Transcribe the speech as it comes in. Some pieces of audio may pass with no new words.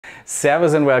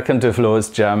Servus and welcome to Flo's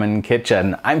German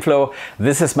Kitchen. I'm Flo,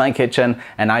 this is my kitchen,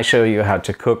 and I show you how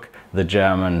to cook the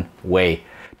German way.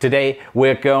 Today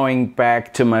we're going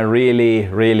back to my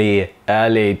really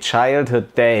early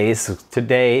childhood days.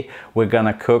 Today we're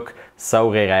gonna cook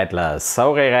Saure Rädle.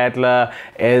 Saure Rädle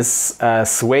is a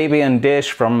Swabian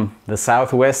dish from the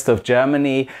southwest of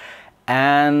Germany,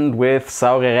 and with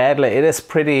Saure Rädle it is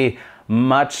pretty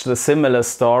much the similar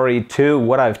story to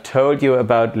what I've told you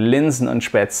about Linsen und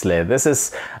Spätzle. This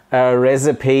is a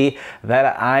recipe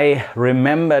that I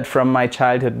remembered from my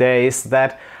childhood days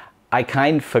that I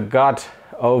kind of forgot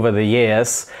over the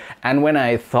years, and when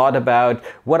I thought about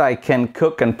what I can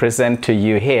cook and present to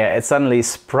you here, it suddenly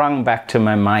sprung back to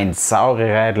my mind. Saure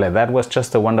Rädle, that was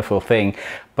just a wonderful thing,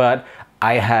 but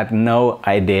I had no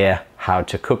idea how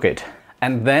to cook it.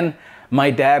 And then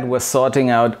my dad was sorting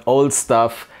out old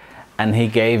stuff and he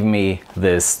gave me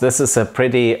this. This is a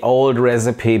pretty old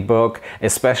recipe book,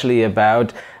 especially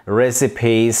about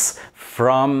recipes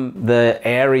from the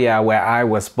area where I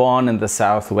was born in the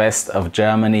southwest of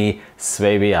Germany,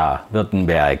 Swabia,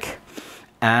 Württemberg.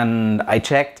 And I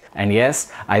checked, and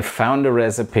yes, I found a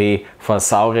recipe for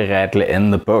Saure Rädle in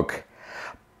the book.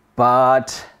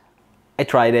 But I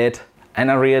tried it and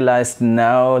I realized,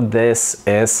 no, this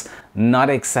is not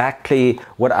exactly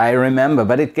what I remember,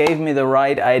 but it gave me the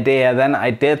right idea. Then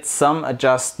I did some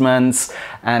adjustments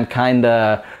and kind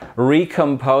of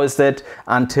recomposed it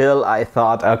until I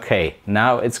thought, okay,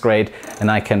 now it's great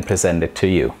and I can present it to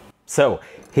you. So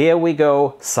here we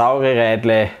go, Saure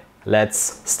Rädle.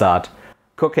 Let's start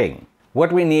cooking.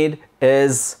 What we need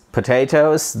is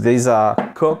potatoes. These are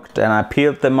cooked and I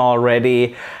peeled them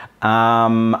already.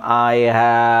 I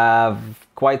have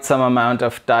quite some amount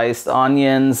of diced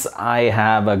onions. I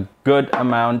have a good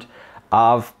amount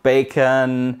of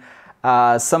bacon,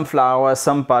 some flour,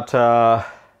 some butter,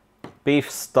 beef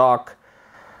stock,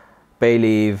 bay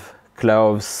leaf,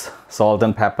 cloves, salt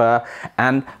and pepper,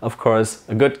 and of course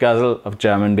a good guzzle of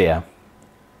German beer.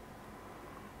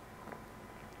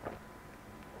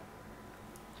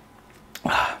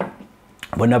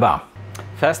 Wunderbar.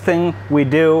 First thing we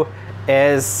do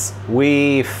is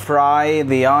we fry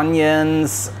the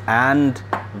onions and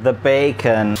the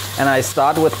bacon, and I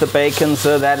start with the bacon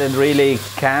so that it really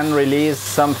can release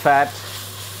some fat,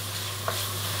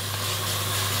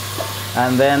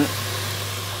 and then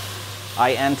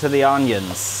I enter the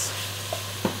onions.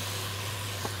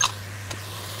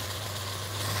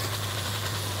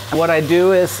 What I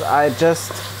do is I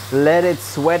just let it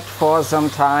sweat for some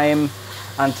time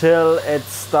until it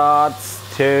starts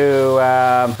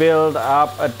to build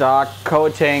up a dark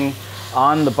coating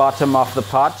on the bottom of the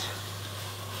pot,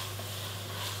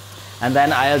 and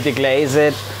then I'll deglaze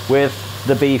it with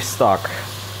the beef stock.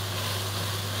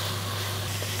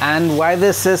 And while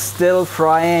this is still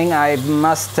frying, I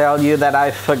must tell you that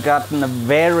I've forgotten a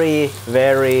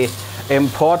very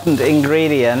important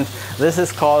ingredient. This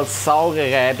is called Saure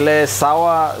Rädle.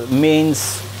 Sour means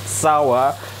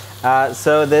sour,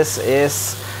 so this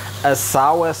is a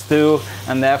sour stew,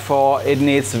 and therefore it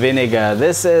needs vinegar.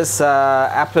 This is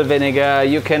apple vinegar.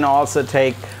 You can also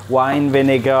take wine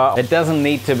vinegar. It doesn't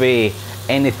need to be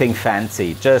anything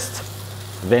fancy, just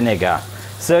vinegar.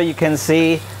 So you can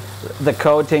see the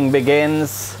coating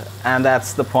begins, and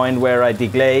that's the point where I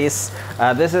deglaze.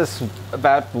 This is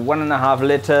about 1.5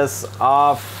 liters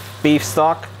of beef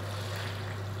stock.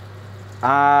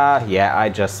 Yeah, I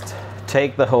just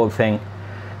take the whole thing.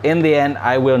 In the end,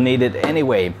 I will need it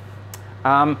anyway.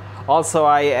 Also,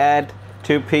 I add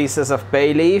 2 pieces of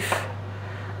bay leaf.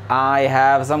 I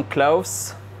have some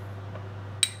cloves,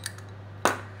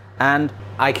 and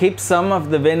I keep some of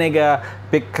the vinegar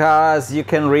because you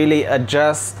can really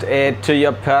adjust it to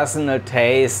your personal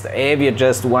taste if you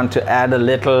just want to add a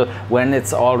little when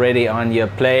it's already on your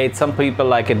plate. Some people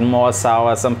like it more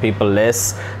sour, some people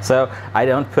less, so I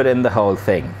don't put in the whole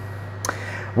thing.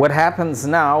 What happens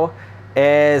now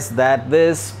is that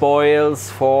this boils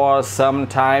for some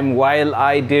time while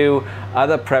I do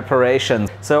other preparations.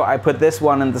 So I put this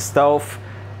one in the stove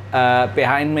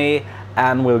behind me,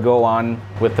 and we'll go on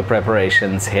with the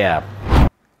preparations here.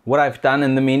 What I've done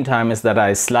in the meantime is that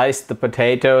I sliced the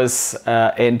potatoes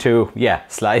into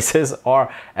slices,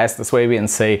 or as the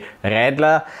Swabians say,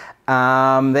 Rädle.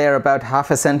 They're about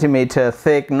 1/2 centimeter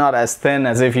thick, not as thin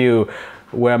as if you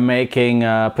were making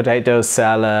a potato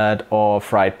salad or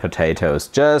fried potatoes.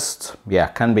 Just,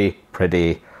 can be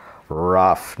pretty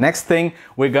rough. Next thing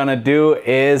we're gonna do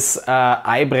is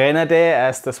Eibrennede,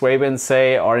 as the Swabians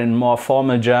say, or in more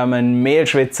formal German,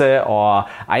 Mehlschwitze or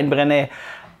Einbrenne.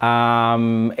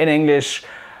 In English,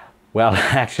 well,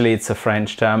 actually it's a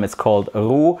French term, it's called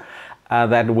roux,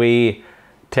 that we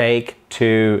take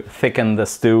to thicken the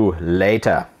stew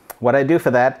later. What I do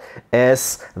for that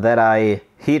is that I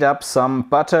heat up some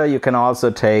butter. You can also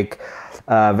take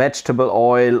vegetable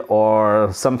oil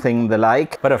or something the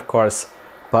like. But of course,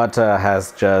 butter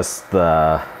has just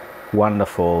the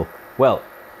wonderful, well,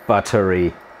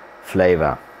 buttery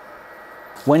flavor.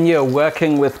 When you're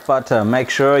working with butter, make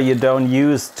sure you don't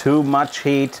use too much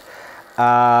heat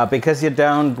because you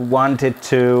don't want it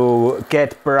to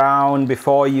get brown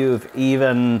before you've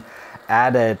even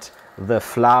added the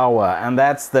flour. And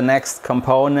that's the next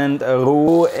component, a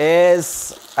roux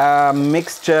is a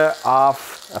mixture of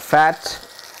fat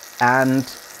and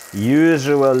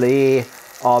usually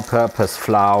all-purpose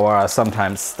flour,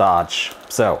 sometimes starch.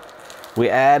 So we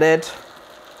add it,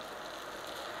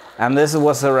 and this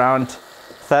was around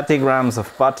 30 grams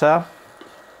of butter.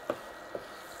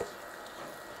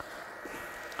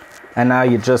 And now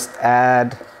you just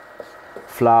add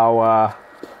flour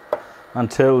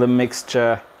until the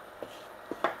mixture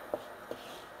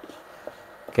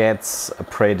gets a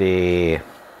pretty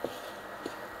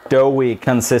doughy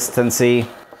consistency.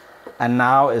 And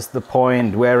now is the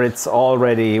point where it's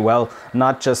already, well,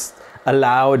 not just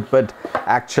allowed, but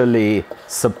actually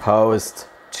supposed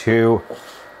to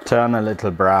turn a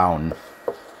little brown,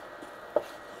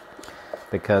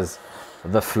 because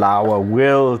the flour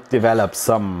will develop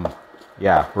some,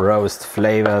 roast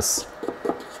flavors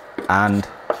and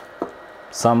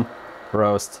some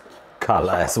roast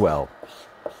color as well.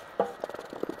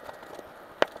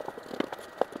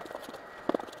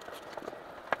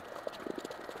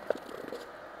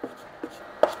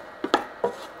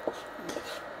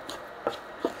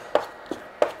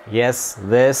 Yes,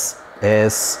 this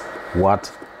is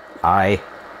what I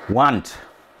want.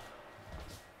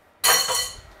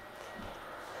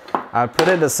 I'll put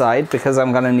it aside because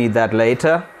I'm gonna need that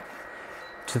later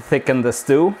to thicken the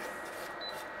stew.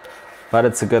 But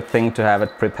it's a good thing to have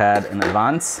it prepared in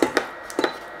advance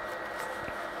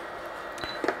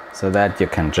so that you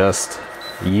can just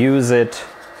use it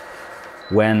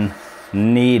when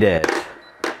needed.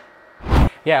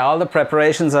 Yeah, all the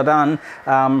preparations are done.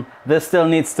 This still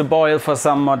needs to boil for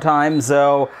some more time,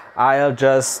 so I'll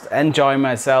just enjoy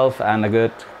myself and a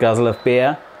good guzzle of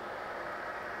beer.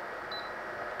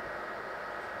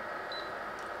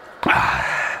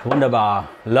 Wunderbar,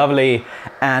 lovely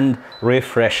and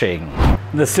refreshing.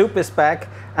 The soup is back,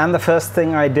 and the first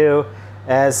thing I do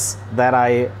is that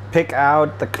I pick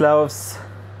out the cloves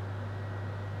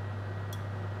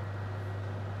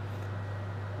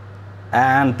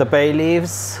and the bay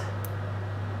leaves,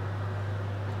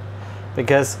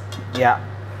 because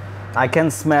I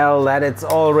can smell that it's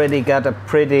already got a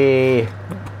pretty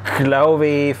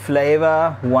clovey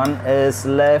flavor. One is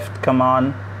left, come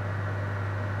on.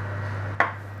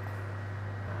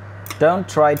 Don't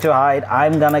try to hide,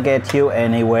 I'm gonna get you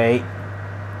anyway.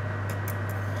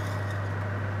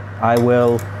 I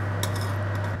will.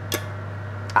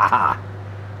 Aha!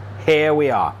 Here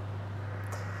we are.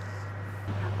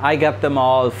 I got them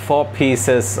all, 4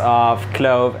 pieces of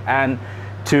clove and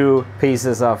 2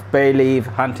 pieces of bay leaf.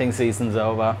 Hunting season's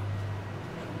over.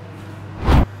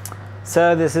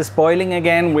 So this is boiling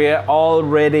again. We're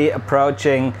already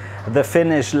approaching the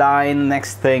finish line.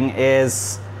 Next thing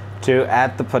is to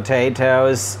add the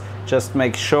potatoes. Just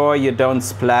make sure you don't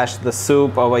splash the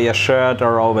soup over your shirt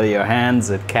or over your hands.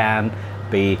 It can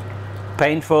be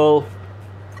painful.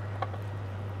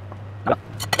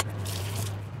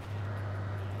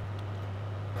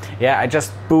 Yeah, I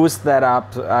just boost that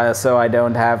up so I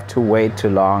don't have to wait too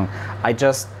long. I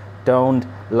just don't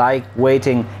like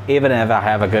waiting, even if I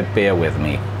have a good beer with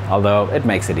me, although it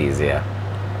makes it easier.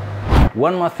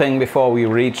 One more thing before we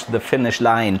reach the finish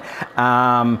line.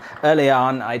 Early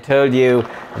on I told you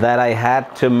that I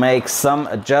had to make some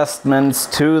adjustments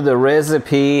to the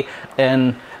recipe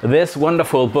in this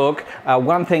wonderful book.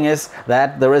 One thing is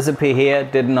that the recipe here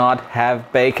did not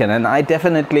have bacon, and I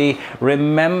definitely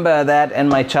remember that in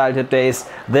my childhood days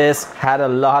this had a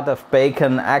lot of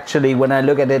bacon. Actually, when I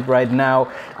look at it right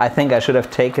now, I think I should have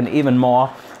taken even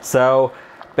more. So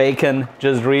bacon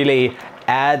just really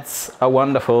adds a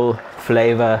wonderful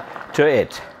flavor to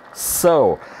it.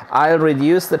 So I'll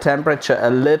reduce the temperature a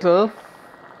little,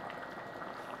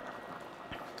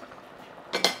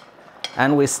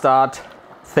 and we start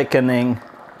thickening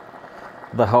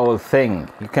the whole thing.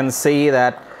 You can see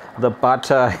that the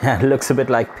butter looks a bit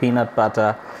like peanut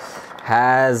butter,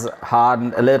 has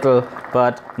hardened a little,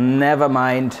 but never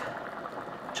mind,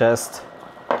 just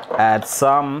add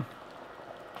some.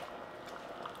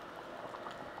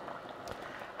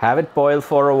 Have it boil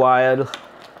for a while.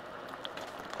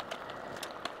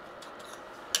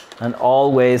 and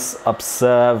always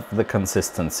observe the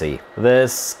consistency.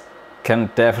 This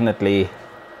can definitely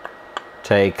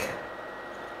take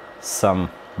some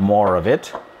more of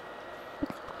it,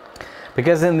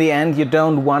 because in the end you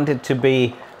don't want it to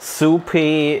be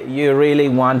soupy, you really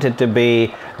want it to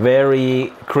be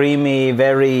very creamy,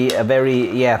 very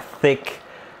thick.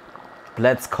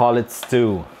 Let's call it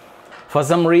stew. For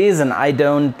some reason I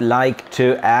don't like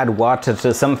to add water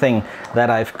to something that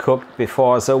I've cooked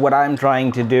before, so what I'm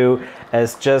trying to do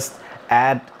is just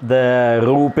add the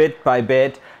roux bit by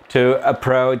bit to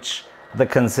approach the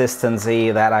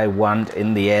consistency that I want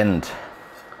in the end.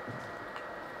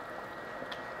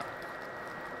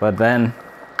 But then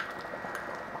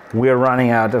we're running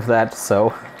out of that,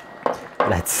 so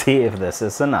let's see if this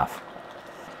is enough.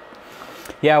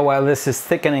 Yeah, while this is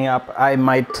thickening up, I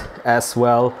might as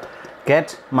well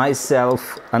get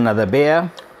myself another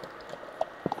beer.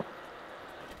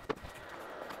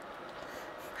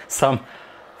 Some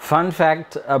fun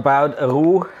fact about a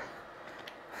roux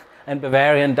and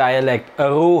Bavarian dialect: a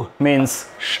roux means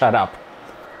shut up.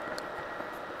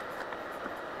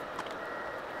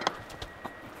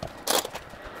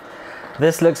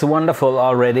 This looks wonderful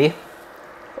already.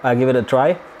 I'll give it a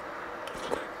try.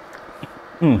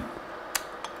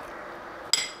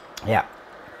 Yeah.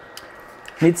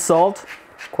 Needs salt,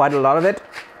 quite a lot of it.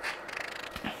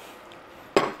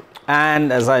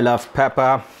 And as I love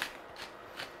pepper,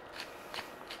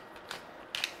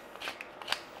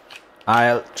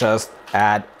 I'll just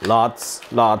add lots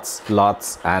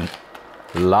and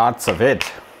lots of it.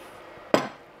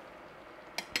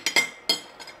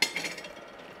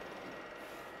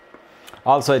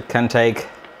 Also, it can take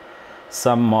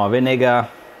some more vinegar.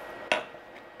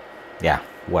 Yeah,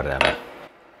 whatever.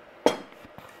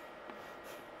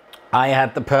 I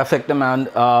had the perfect amount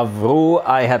of roux,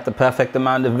 I had the perfect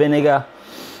amount of vinegar.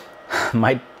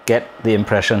 Might get the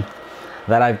impression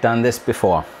that I've done this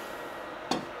before.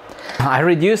 I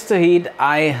reduced the heat,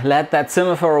 I let that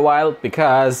simmer for a while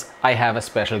because I have a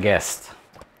special guest.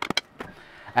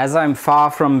 As I'm far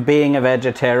from being a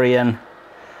vegetarian,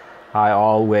 I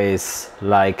always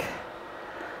like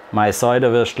my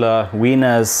Säuderwürstler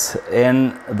wieners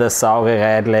in the Saure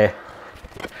Rädle,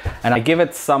 and I give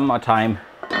it some more time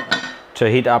to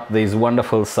heat up these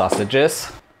wonderful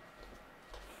sausages.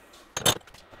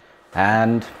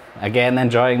 And again,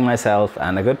 enjoying myself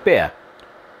and a good beer.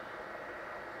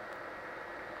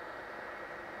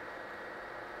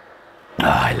 Oh,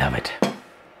 I love it.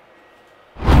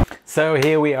 So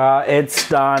here we are, it's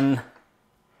done.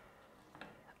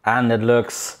 And it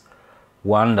looks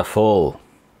wonderful.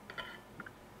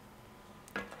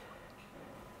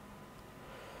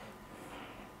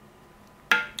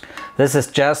 This is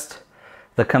just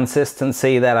the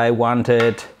consistency that I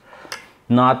wanted.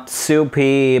 Not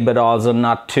soupy, but also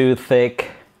not too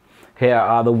thick. Here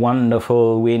are the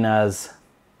wonderful wieners.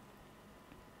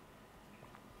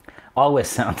 Always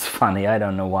sounds funny, I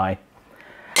don't know why.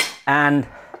 And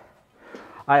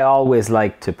I always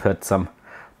like to put some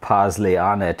parsley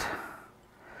on it,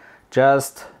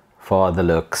 just for the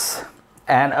looks.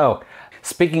 And oh,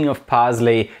 speaking of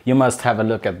parsley, you must have a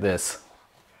look at this.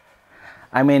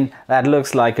 I mean, that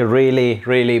looks like a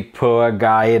really poor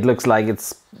guy. It looks like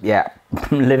it's, yeah,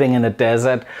 living in a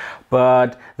desert,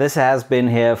 but this has been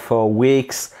here for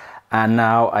weeks, and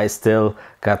now I still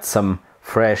got some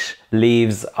fresh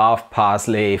leaves of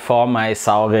parsley for my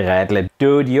Saure Rädle.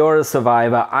 Dude, you're a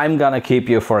survivor. I'm gonna keep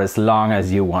you for as long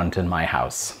as you want in my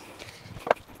house.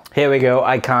 Here we go.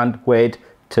 I can't wait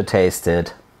to taste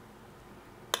it.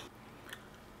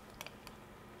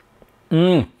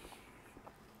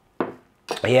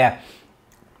 Yeah,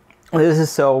 this is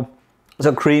so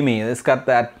creamy. It's got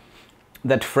that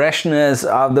freshness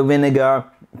of the vinegar,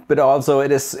 but also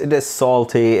it is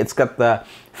salty. It's got the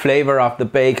flavor of the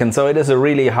bacon, so it is a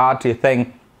really hearty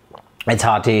thing. It's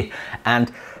hearty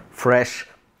and fresh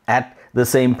at the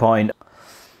same point.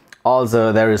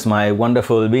 Also, there is my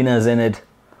wonderful wieners in it.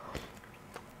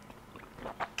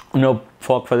 No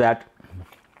fork for that.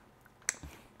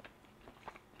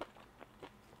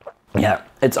 Yeah,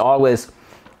 it's always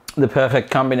the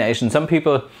perfect combination. Some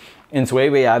people in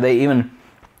Swabia, they even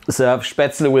serve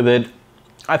spätzle with it.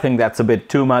 I think that's a bit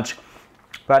too much,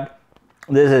 but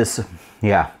this is,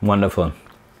 yeah, wonderful.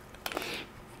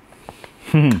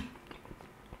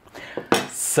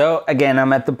 So again,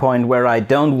 I'm at the point where I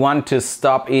don't want to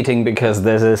stop eating because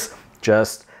this is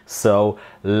just so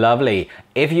lovely.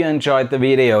 If you enjoyed the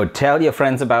video, tell your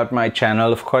friends about my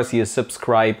channel. Of course, you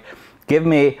subscribe, give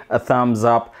me a thumbs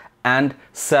up, and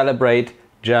celebrate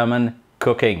German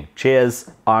cooking.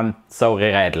 Cheers on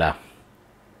Saure Rädle.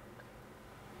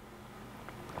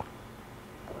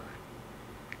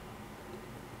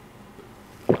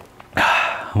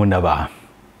 Wunderbar.